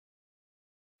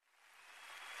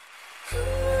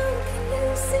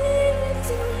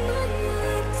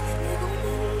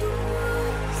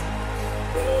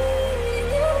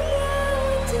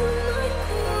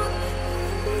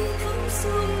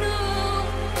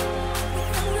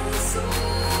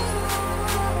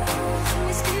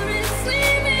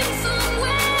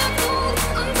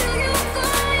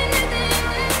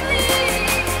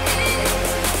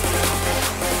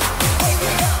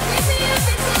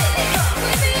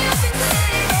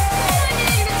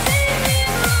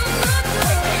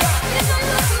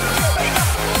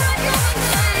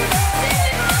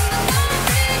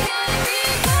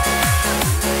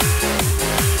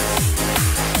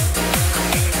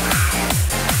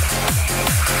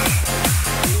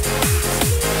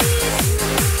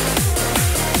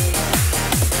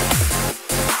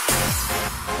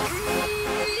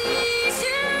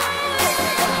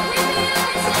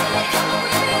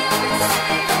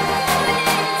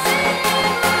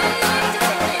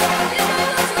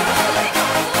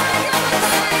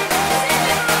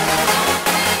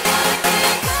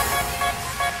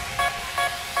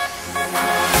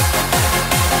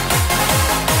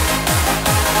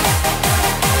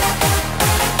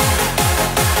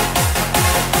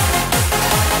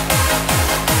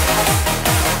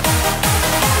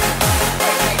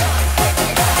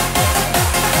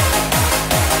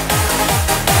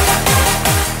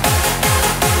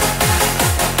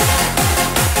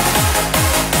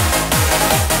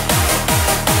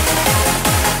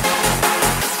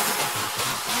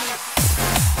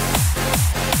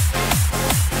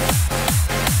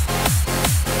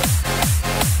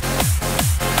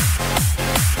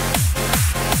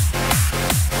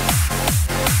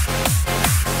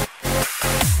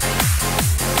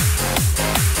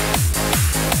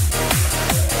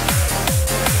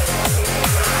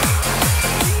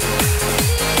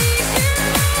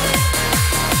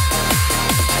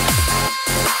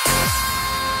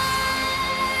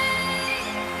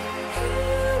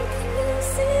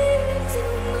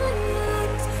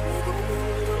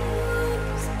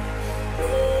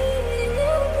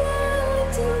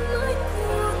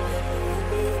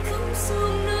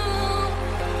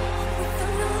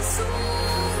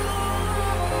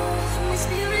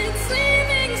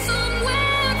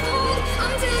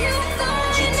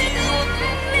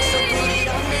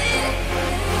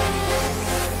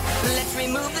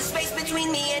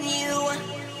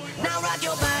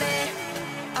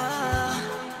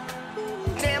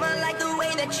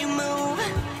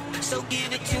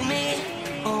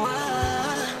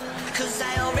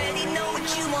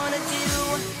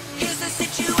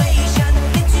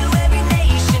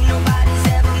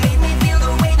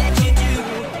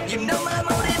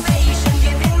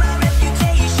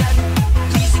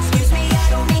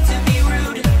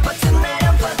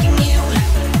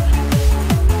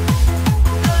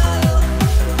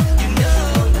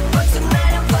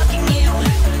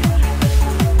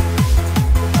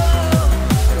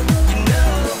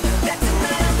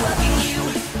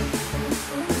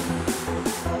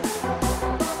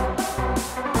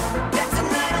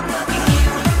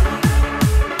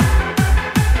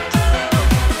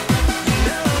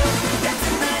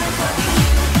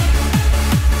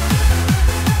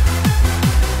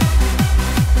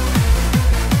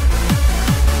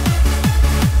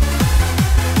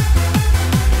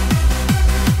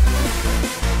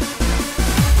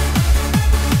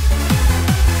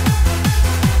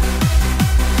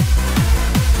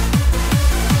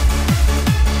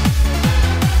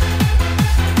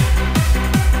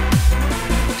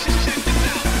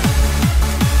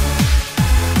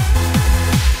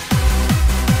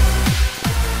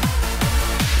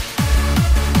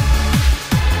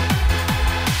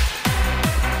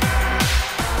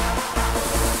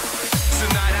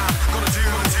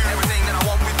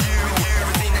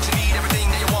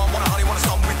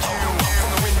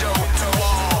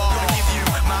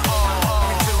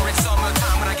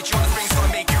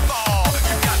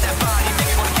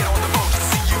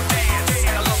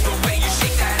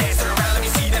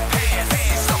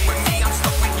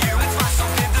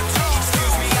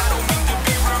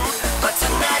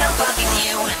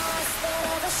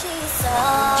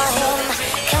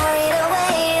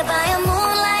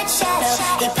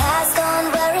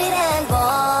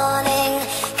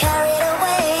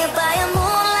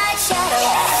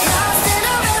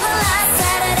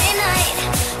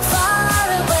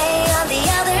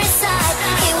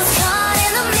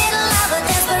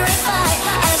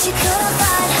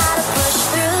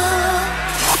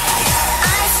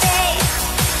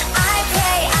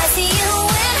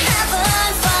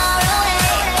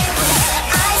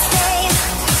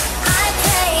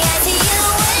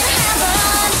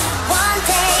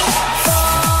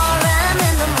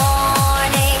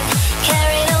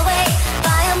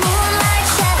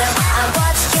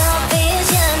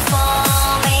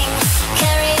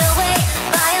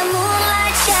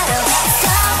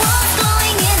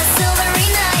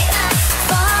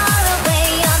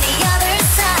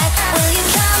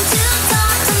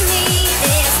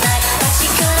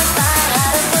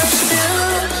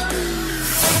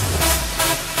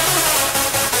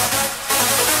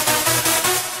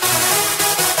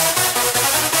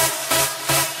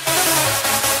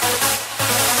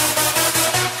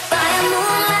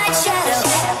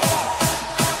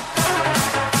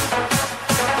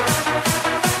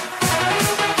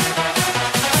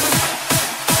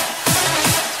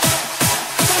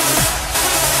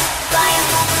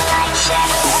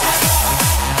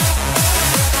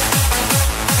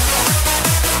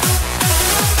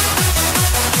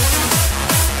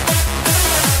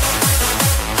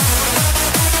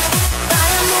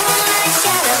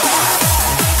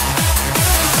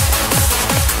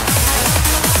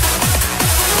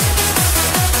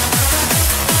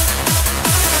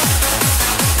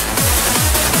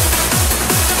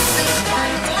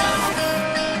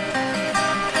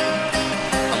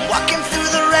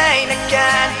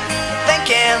again,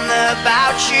 thinking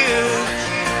about you,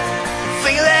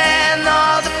 feeling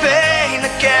all the pain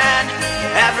again.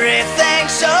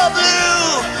 Everything's so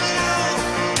blue.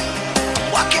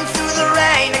 Walking through the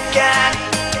rain again,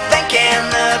 thinking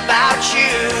about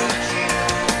you,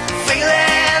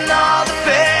 feeling all the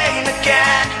pain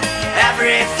again.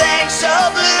 Everything's so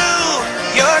blue.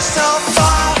 You're so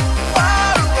far,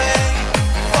 far away,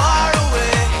 far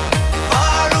away,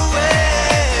 far away.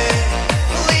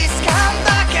 Please come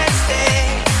back and stay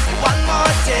one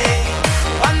more day,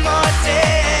 one more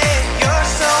day. You're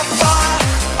so far,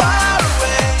 far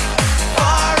away,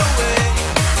 far away,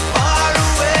 far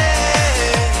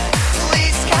away.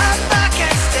 Please come back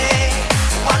and stay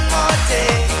one more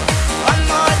day, one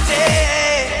more day.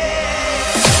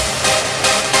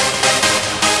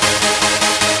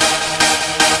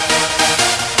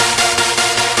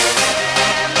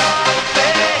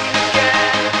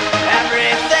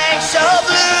 Everything's so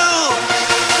blue.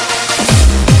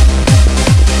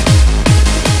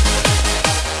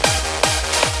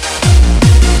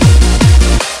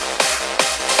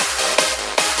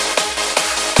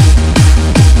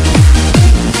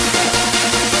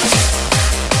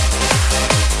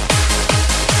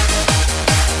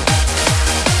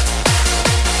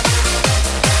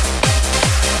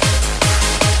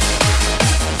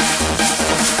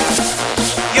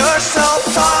 You're so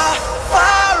far,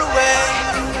 far away.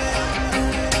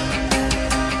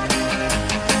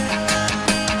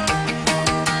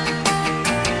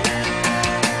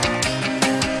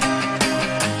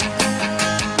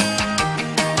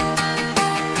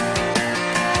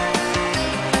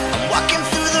 Walking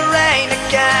through the rain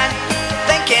again,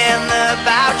 thinking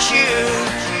about you,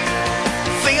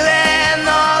 feeling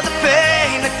all the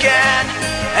pain again.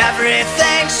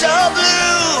 Everything's so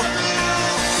blue.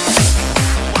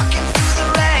 Walking through the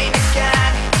rain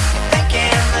again,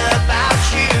 thinking about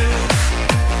you,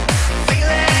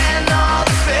 feeling all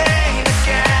the pain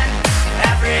again.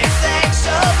 Everything's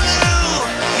so blue.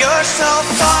 You're so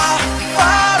far,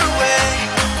 far away,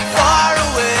 far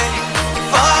away,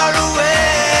 far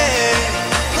away.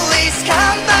 Please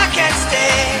come back and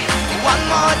stay one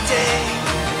more day,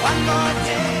 one more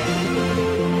day.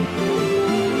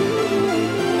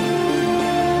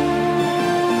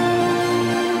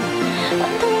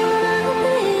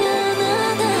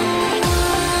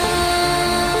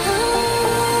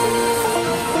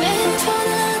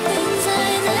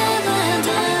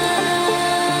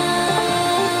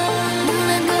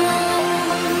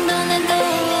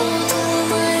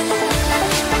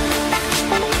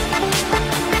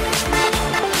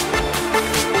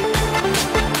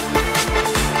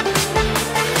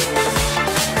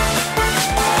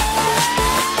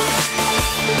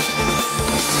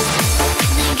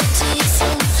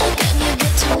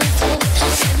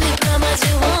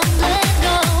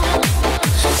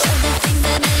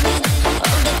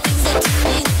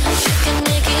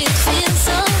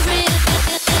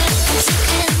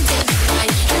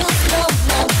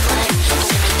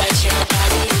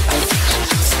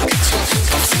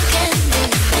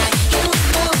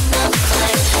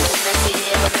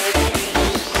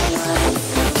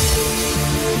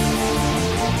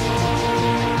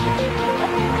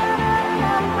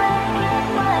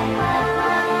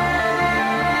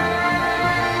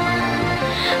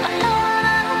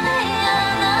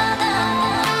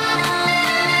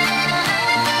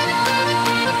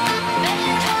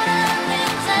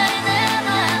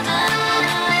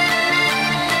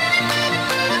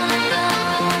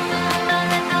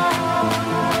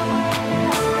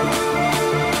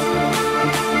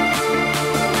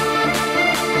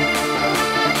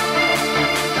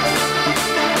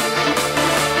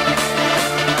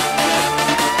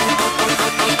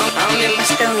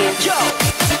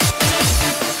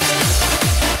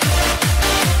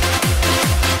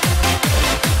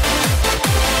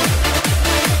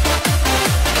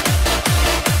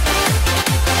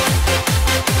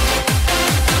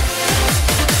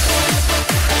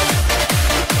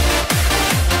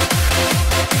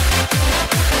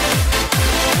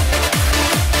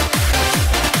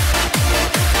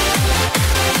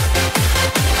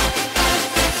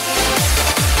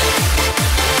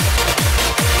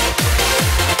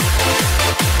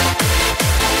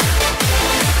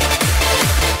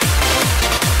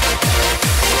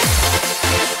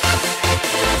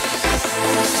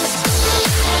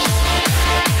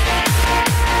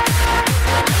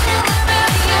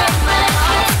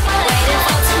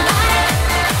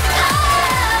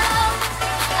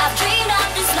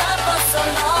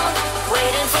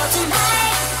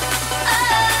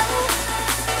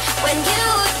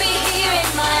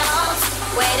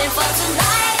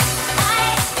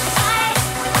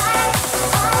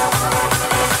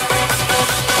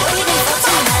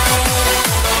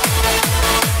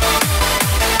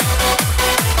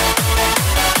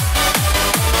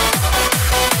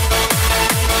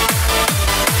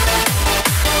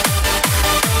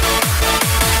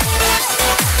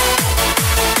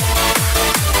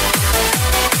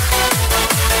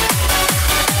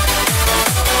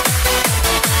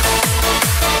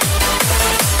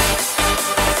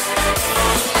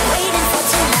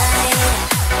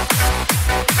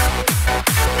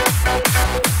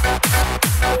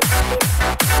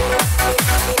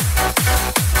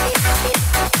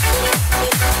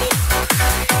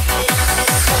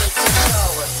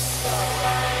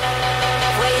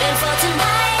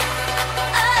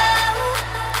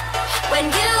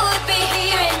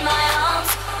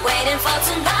 about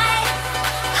tonight.